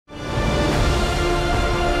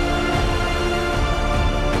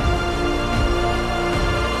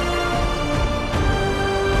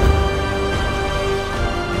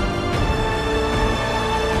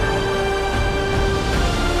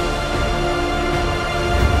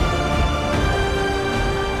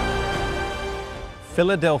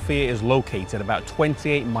Philadelphia is located about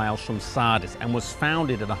 28 miles from Sardis and was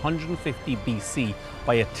founded in 150 BC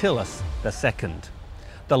by Attalus II.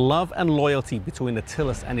 The love and loyalty between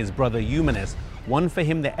Attalus and his brother Eumenes won for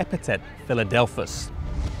him the epithet Philadelphus.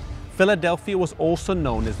 Philadelphia was also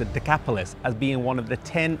known as the Decapolis, as being one of the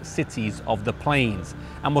 10 cities of the plains,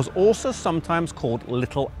 and was also sometimes called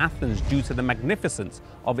Little Athens due to the magnificence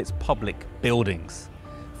of its public buildings.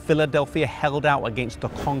 Philadelphia held out against the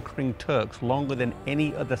conquering Turks longer than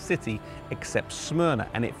any other city except Smyrna,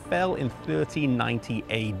 and it fell in 1390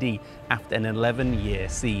 AD after an 11-year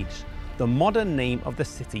siege. The modern name of the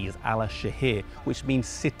city is Alaşehir, which means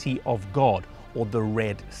City of God, or the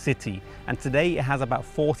Red City, and today it has about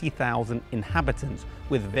 40,000 inhabitants,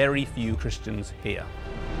 with very few Christians here.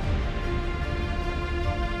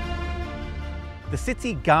 The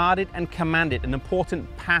city guarded and commanded an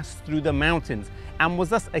important pass through the mountains and was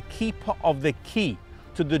thus a keeper of the key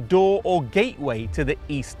to the door or gateway to the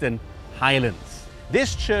Eastern Highlands.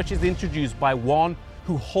 This church is introduced by one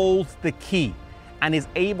who holds the key and is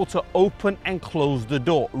able to open and close the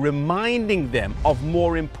door, reminding them of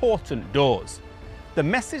more important doors. The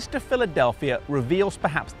message to Philadelphia reveals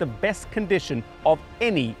perhaps the best condition of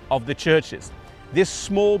any of the churches. This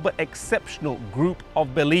small but exceptional group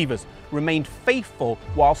of believers remained faithful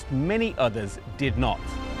whilst many others did not.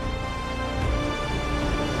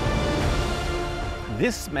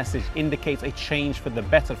 This message indicates a change for the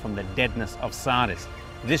better from the deadness of Sardis.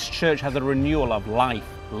 This church has a renewal of life,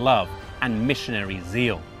 love, and missionary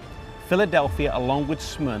zeal. Philadelphia, along with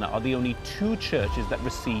Smyrna, are the only two churches that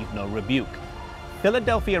receive no rebuke.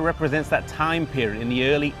 Philadelphia represents that time period in the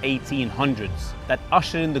early 1800s that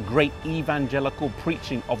ushered in the great evangelical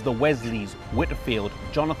preaching of the Wesleys, Whitefield,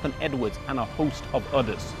 Jonathan Edwards, and a host of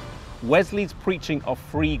others. Wesley's preaching of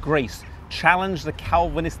free grace challenged the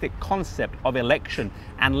Calvinistic concept of election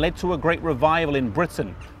and led to a great revival in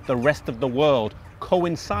Britain, the rest of the world,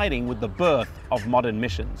 coinciding with the birth of modern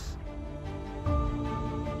missions.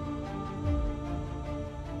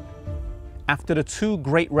 After the two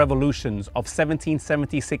great revolutions of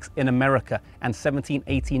 1776 in America and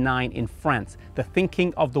 1789 in France, the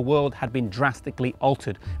thinking of the world had been drastically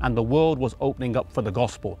altered and the world was opening up for the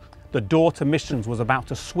gospel. The door to missions was about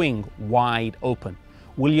to swing wide open.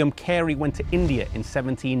 William Carey went to India in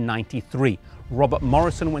 1793. Robert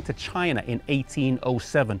Morrison went to China in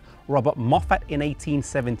 1807. Robert Moffat in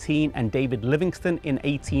 1817 and David Livingstone in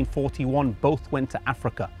 1841 both went to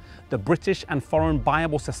Africa. The British and Foreign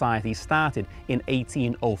Bible Society started in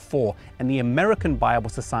 1804 and the American Bible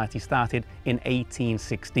Society started in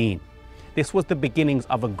 1816. This was the beginnings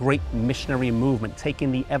of a great missionary movement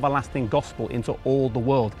taking the everlasting gospel into all the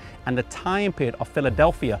world, and the time period of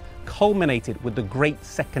Philadelphia culminated with the great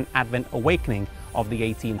Second Advent awakening of the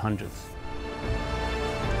 1800s.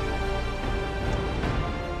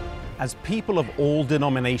 As people of all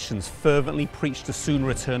denominations fervently preached the soon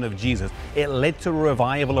return of Jesus, it led to a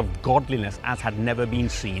revival of godliness as had never been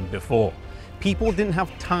seen before. People didn't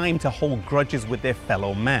have time to hold grudges with their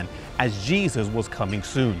fellow man, as Jesus was coming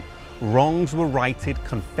soon. Wrongs were righted,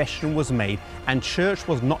 confession was made, and church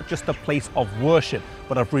was not just a place of worship,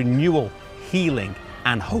 but of renewal, healing,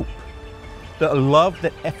 and hope. The love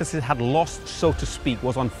that Ephesus had lost, so to speak,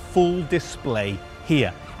 was on full display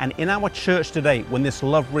here. And in our church today, when this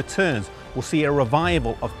love returns, we'll see a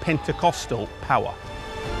revival of Pentecostal power.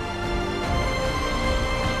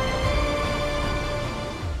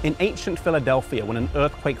 In ancient Philadelphia, when an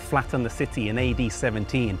earthquake flattened the city in AD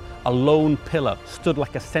 17, a lone pillar stood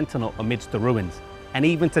like a sentinel amidst the ruins. And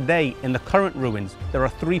even today, in the current ruins, there are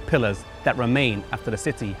 3 pillars that remain after the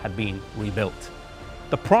city had been rebuilt.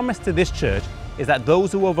 The promise to this church is that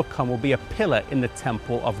those who overcome will be a pillar in the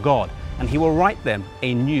temple of God, and He will write them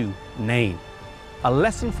a new name. A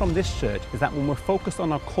lesson from this church is that when we're focused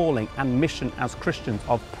on our calling and mission as Christians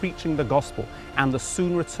of preaching the gospel and the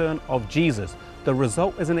soon return of Jesus, the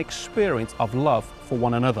result is an experience of love for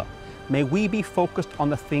one another. May we be focused on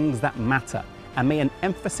the things that matter, and may an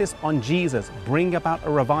emphasis on Jesus bring about a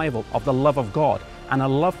revival of the love of God and a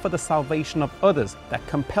love for the salvation of others that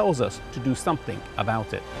compels us to do something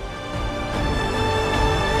about it.